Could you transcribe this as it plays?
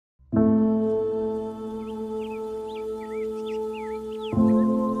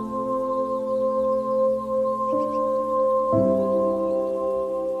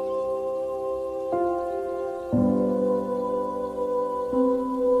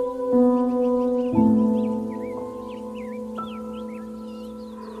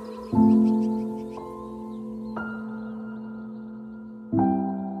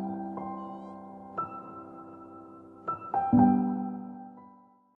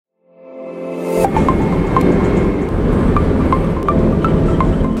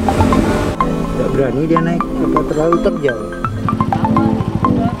berani dia naik apa terlalu terjal?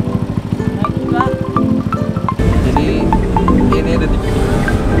 Jadi ini ada di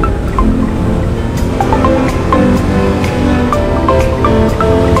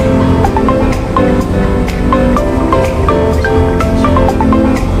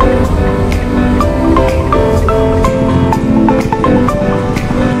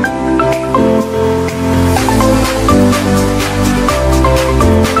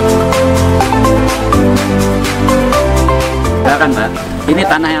kan Pak, ini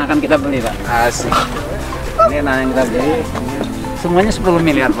tanah yang akan kita beli Pak. asik. Ini tanah yang kita beli, semuanya 10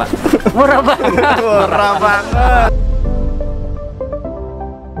 miliar Pak. Murah banget. Murah banget.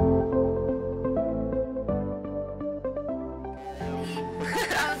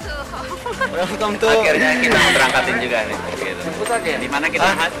 Welcome to. Akhirnya kita berangkatin juga nih. Gitu. Di mana kita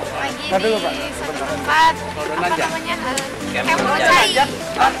lagi di satu tempat apa namanya Hulu Cai.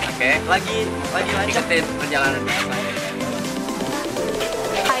 Oke. Lagi ikutin perjalanan.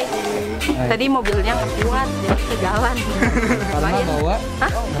 Hai. Tadi mobilnya nggak kuat jadi ke jalan. Karena bawa.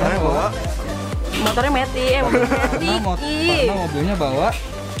 Hah? Karena bawa. Motornya metik, mobilnya metik. Karena mobilnya bawa.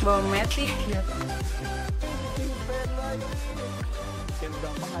 Bawa metik.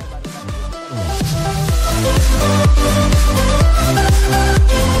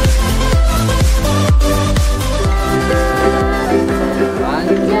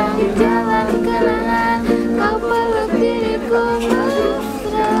 Panjang jalan kenangan, kau peluk diriku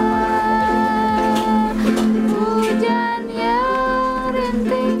mesra. Hujan yang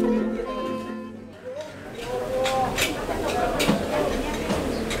rintik.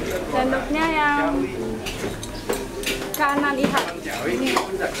 Sendoknya yang kanan lihat. Ini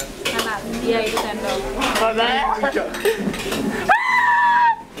kanan, dia itu sendok.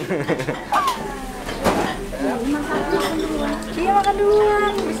 Iya makan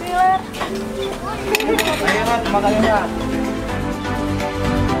duluan, bismillah. Ayo Mat, makan ya.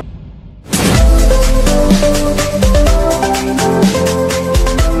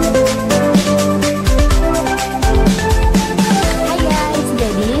 Hai guys,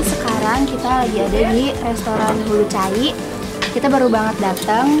 jadi sekarang kita lagi ada di restoran Hulu Cai. Kita baru banget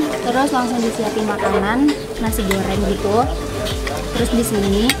datang, terus langsung disiapin makanan, nasi goreng gitu. Terus di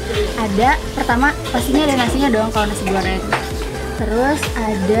sini ada, pertama pastinya ada nasinya dong kalau nasi goreng. Terus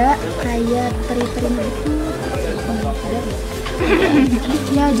ada kayak teri-teri gitu. Oh, ada.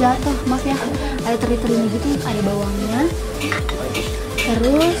 Ya jatuh, maaf ya. Ada teri-terinya gitu, ada bawangnya.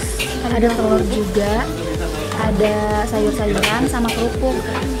 Terus ada telur juga. Ada sayur-sayuran sama kerupuk,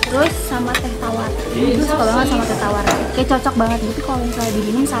 terus sama teh tawar. Ini suka banget sama teh tawar, kayak cocok banget gitu kalau misalnya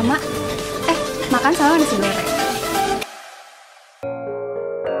diminum sama makan sama nasi goreng.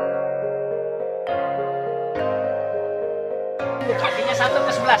 Kakinya satu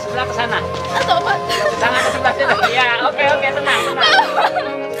ke sebelah ke sana. Atau apa? Tangan ke sebelah sini. Iya, oke, tenang.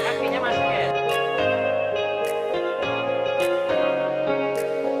 Kakinya masuk ya.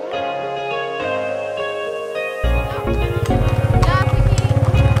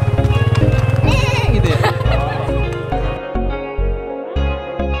 Gitu ya.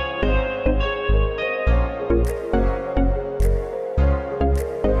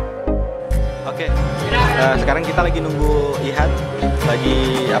 Oke. Sekarang kita lagi nunggu Ihat,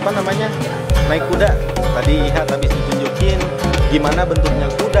 lagi naik kuda. Tadi Ihat habis ditunjukin gimana bentuknya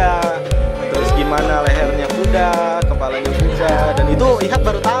kuda, terus gimana lehernya kuda, kepalanya kuda, dan itu Ihat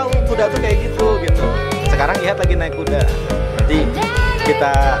baru tahu kuda tuh kayak gitu. Sekarang Ihat lagi naik kuda. Nanti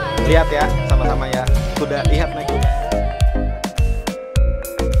kita lihat ya sama-sama ya kuda Ihat naik kuda.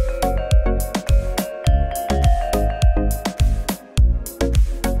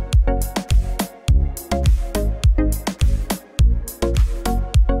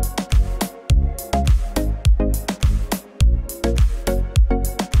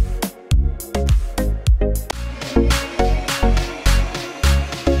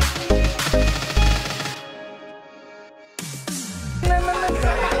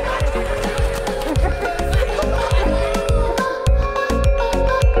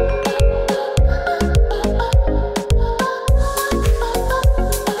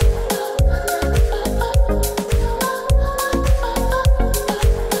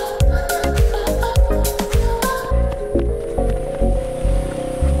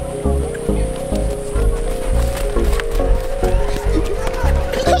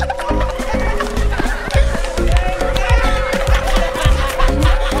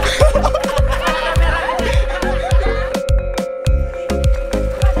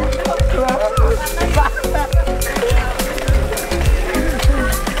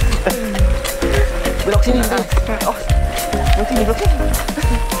 belok sini. Oh, belok sini.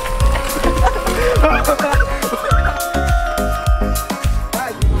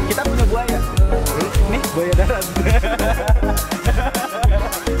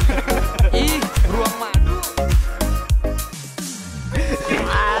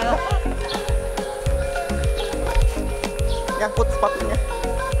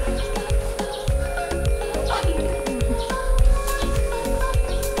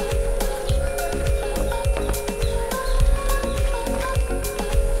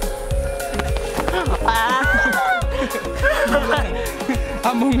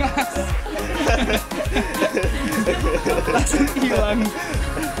 Among Us. Langsung hilang.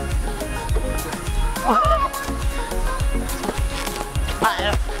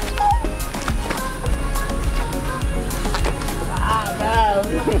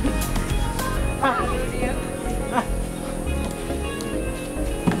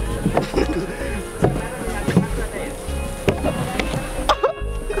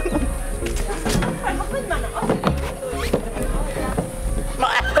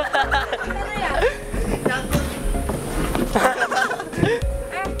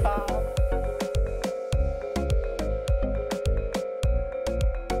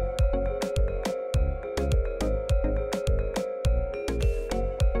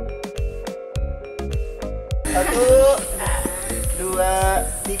 Satu, dua,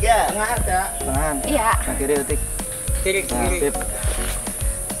 tiga. Tengah ada. Tangan. Iya. Nah, kiri detik. Kiri, Nah, kiri. sip.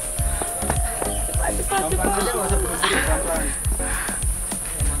 Pelan-pelan aja, nggak usah buru-buru, pelan-pelan.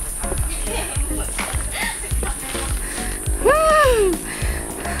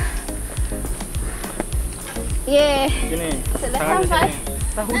 Yeay. Gini. Sudah Tangan di sampai. sini.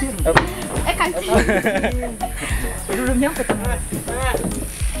 Tahudin. Kaki. Udah nyampe tangan.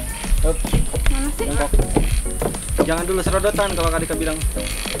 Mana sih? Jangan dulu serodotan kalau Kadika bilang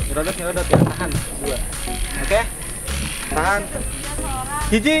nyerodot ya, tahan. Dua. Oke? Tahan.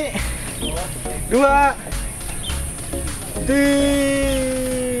 Hiji. Dua.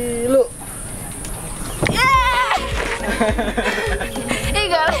 Tilu. Ih,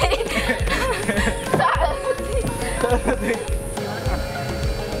 gali.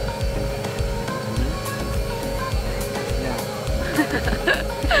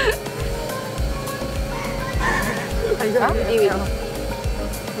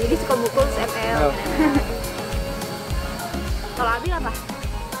 Jadi suka mukul SML. Kalau Abi apa?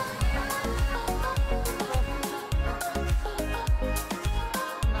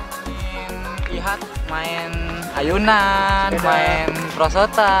 Lihat, main ayunan, main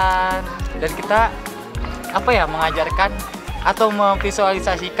prosotan, dan kita mengajarkan atau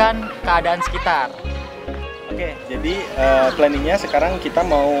memvisualisasikan keadaan sekitar. Oke, jadi planningnya sekarang kita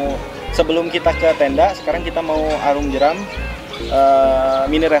mau, sebelum kita ke tenda, sekarang kita mau arung jeram,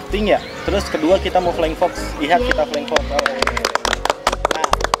 mini rafting ya. Terus kedua kita mau flying fox, lihat kita flying fox. Nah,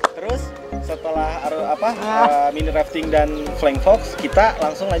 terus setelah mini rafting dan flying fox, kita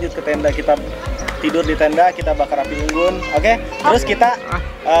langsung lanjut ke tenda. Kita tidur di tenda, kita bakar api unggun, oke? Terus kita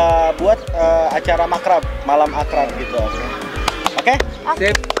buat acara makrab, malam akrab gitu, oke?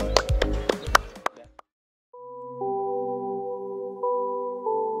 Sip.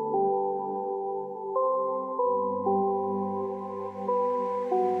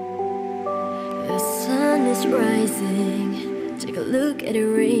 The sun is rising, take a look at the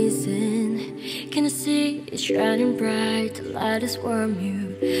reason. Can you see it shining bright? The light is warm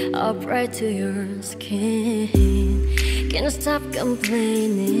you up right to your skin. Can you stop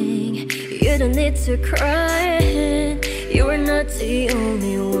complaining? You don't need to cry. You are not the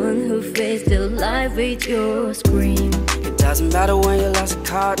only one who faced the life with your scream. It doesn't matter when you lost a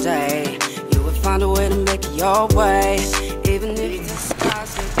cold day, you will find a way to make it your way. Even if the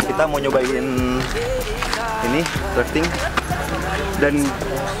skies are Kita mau nyobain ini rafting, dan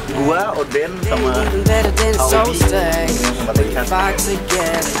gua, Oden, sama even better than so Audi stay. sama Teman. Fight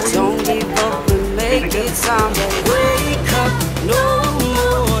together, don't give up and make it someday. Wake up, no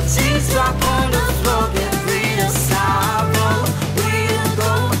more tears drop on the floor. Get rid of sorrow, we'll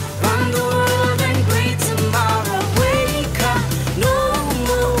go run the world and greet tomorrow. Wake up, no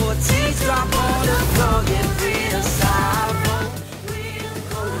more tears drop on the floor. Get rid of sorrow,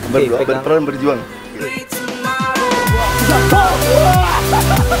 we'll go Berperan berjuang. greet tomorrow.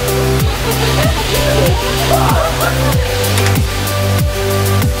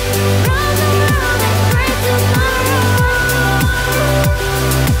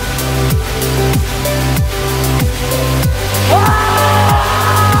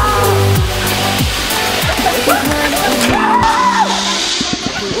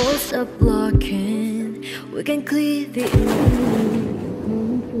 The walls are blocking, we can clear the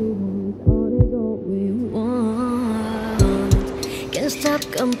all we want. Can't stop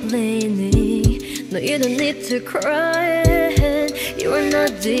complaining, no you don't need to cry. You are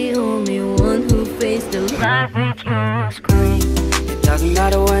not the only one who faced the life with your scream. It doesn't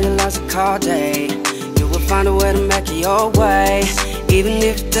matter when you lost a cold day, you will find a way to make it your way. Even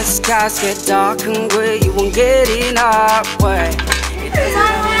if the skies get dark and gray, you won't get in our way.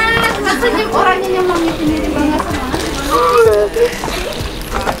 Sangat, tersenyum orangnya yang mami sendiri banget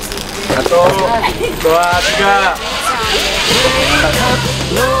Satu, dua, tiga.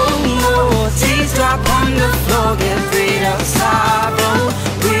 No more tears drop on the floor, get rid breathe our sorrow.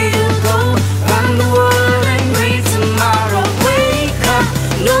 We'll go round the world and greet tomorrow. Wake up,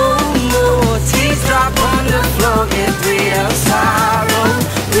 no more tears drop on the floor. Get rid of sorrow.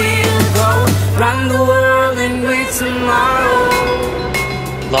 We'll go round the world and greet tomorrow.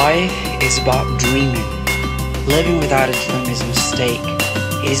 Life is about dreaming. Living without a dream is a mistake.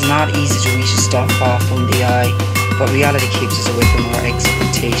 It is not easy to reach a star far from the eye, but reality keeps us away from our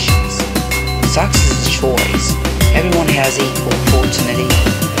expectations. Success is a choice. Everyone has equal opportunity.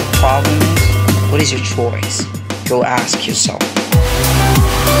 The problem is, what is your choice? Go ask yourself.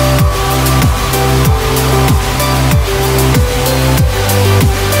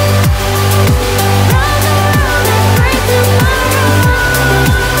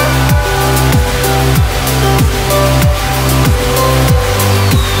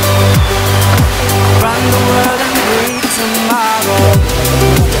 Run the world and greet tomorrow.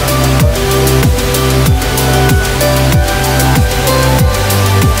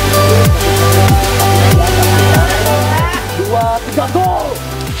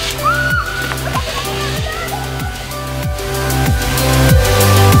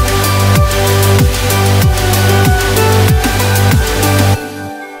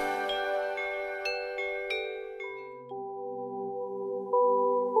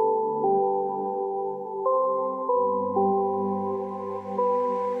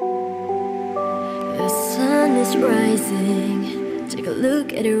 The sun is rising. Take a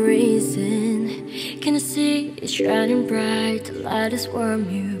look at the reason. Can you see it shining bright? The light is warm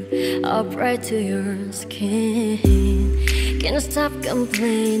you up right to your skin. Can you stop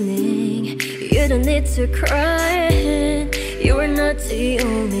complaining? You don't need to cry. You are not the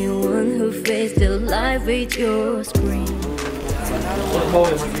only one who faced the life with your scream.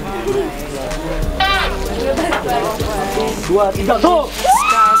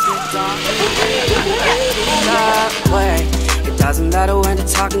 It doesn't matter when they're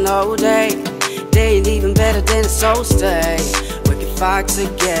talking all day. They ain't even better than a soul stay. We can fight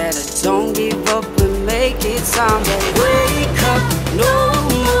together, don't give up and make it someday. Wake up, no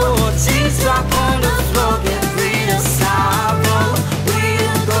more tears drop on the floor. Get rid of sorrow.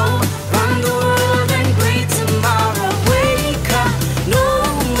 We'll go round the world and greet tomorrow. Wake up, no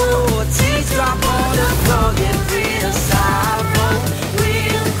more tears drop on the floor. Get rid of sorrow.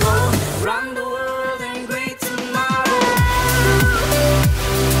 We'll go round the world and greet tomorrow.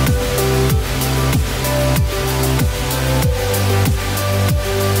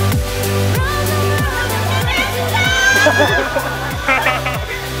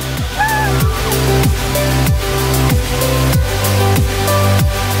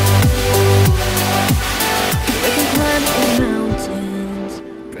 We can climb all mountains,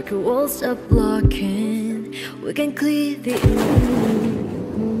 break the walls up blocking. We can clear the air.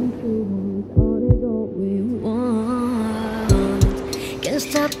 All is all we want. Can't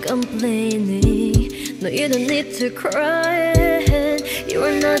stop complaining. No, you don't need to cry. You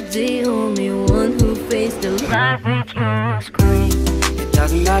are not the only one who faced the life with your scream. It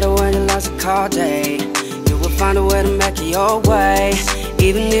doesn't matter when you lost a call day. You will find a way to make it your way.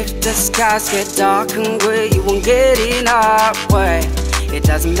 Even if the skies get dark and gray, you won't get in our way. It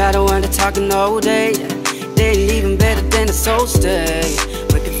doesn't matter when they're talking all day. They ain't even better than a soul stay.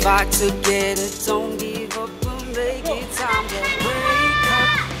 We can fight together, don't give up and make it time to wake up.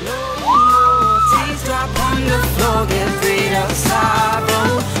 No more tears drop on the floor. Get rid of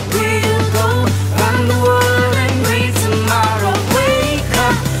sorrow. We'll go round the world and greet tomorrow. Wake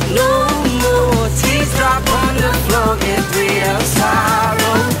up, no more tears drop on the floor. Get rid of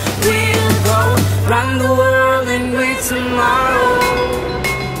sorrow. We'll go round the world and greet tomorrow.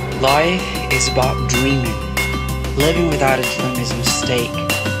 Life is about dreaming. Living without a dream is a mistake.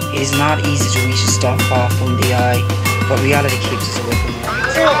 It is not easy to reach a star far from the eye, but reality keeps us away from our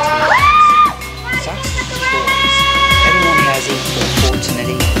expectations. Success is a choice. Everyone has equal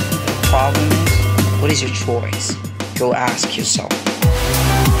opportunity. The problem is, what is your choice? Go ask yourself.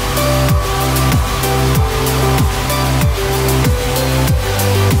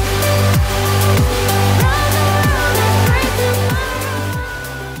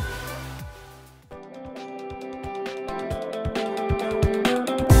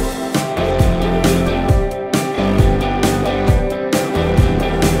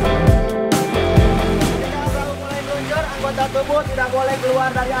 Tubuh tidak boleh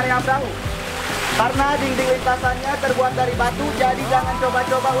keluar dari area perahu karena dinding lintasannya terbuat dari batu, jadi jangan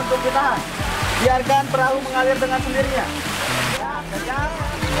coba-coba untuk ditahan. Biarkan perahu mengalir dengan sendirinya.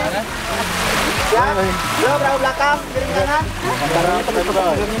 Ya, lo perahu belakang, kiri kanan. Caranya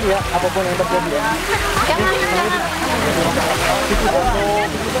teman-teman ini ya, apapun yang terjadi. Jangan. 1,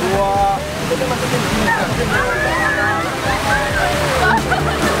 2,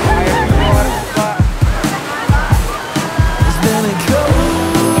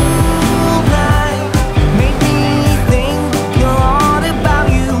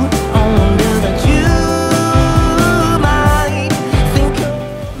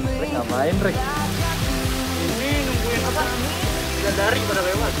 Ngapain, Rek? Ini nungguin apa? Dari pada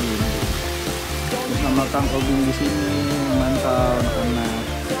lewat. Bersama Kang Obing di sini memantau anak-anak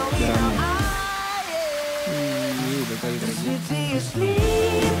drama. Udah kali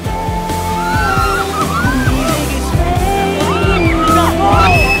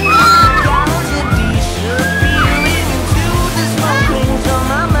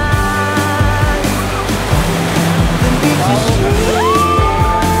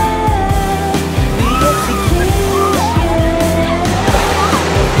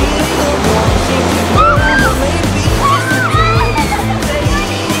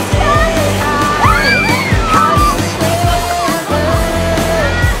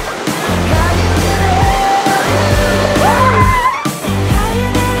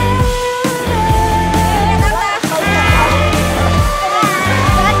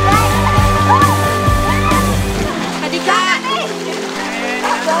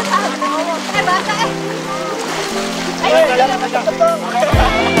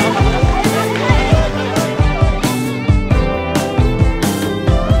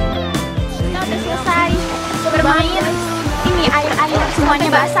bermain. Ini air-air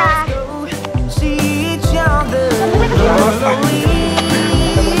semuanya basah.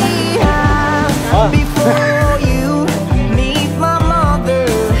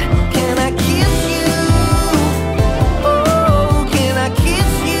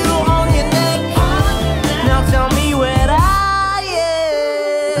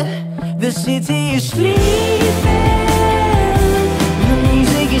 The city is sleeping, the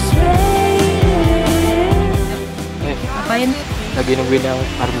music is playing. Ngapain? Lagi nungguin yang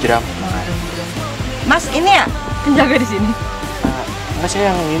harum jeram. Mas, ini ya penjaga di sini. Enggak, saya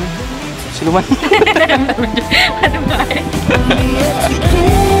yang ini siluman. Aduh, baik.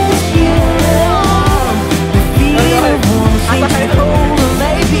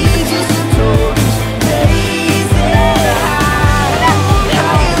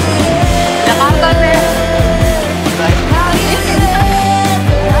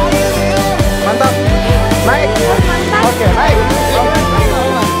 Mantap. Naik. Oke, naik. Mantap.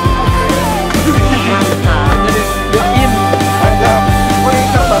 Oh, ini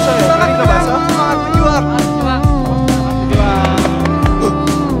ikan basah ya? Ini ikan basah. Berjuang.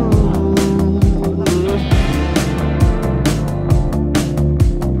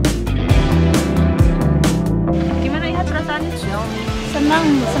 Gimana lihat perasaannya? Senang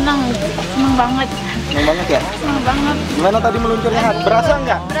banget. Senang banget ya? Senang banget. Gimana tadi meluncurnya, Hat? Berasa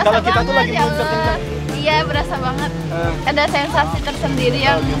nggak? Berasa Kalau kita tuh banget, lagi ya meluncur Allah. kencang. Iya, berasa banget. Ada sensasi tersendiri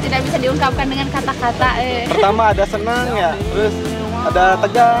yang tidak bisa diungkapkan dengan kata-kata. Pertama ada senang ya, terus ada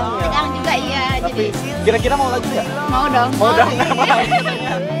tegang ya. Tegang juga iya. Tapi Jadi kira-kira mau lagi nggak? mau dong. Mau dong, nggak mau.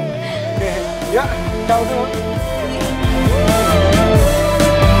 Oke, ya, ciao dulu.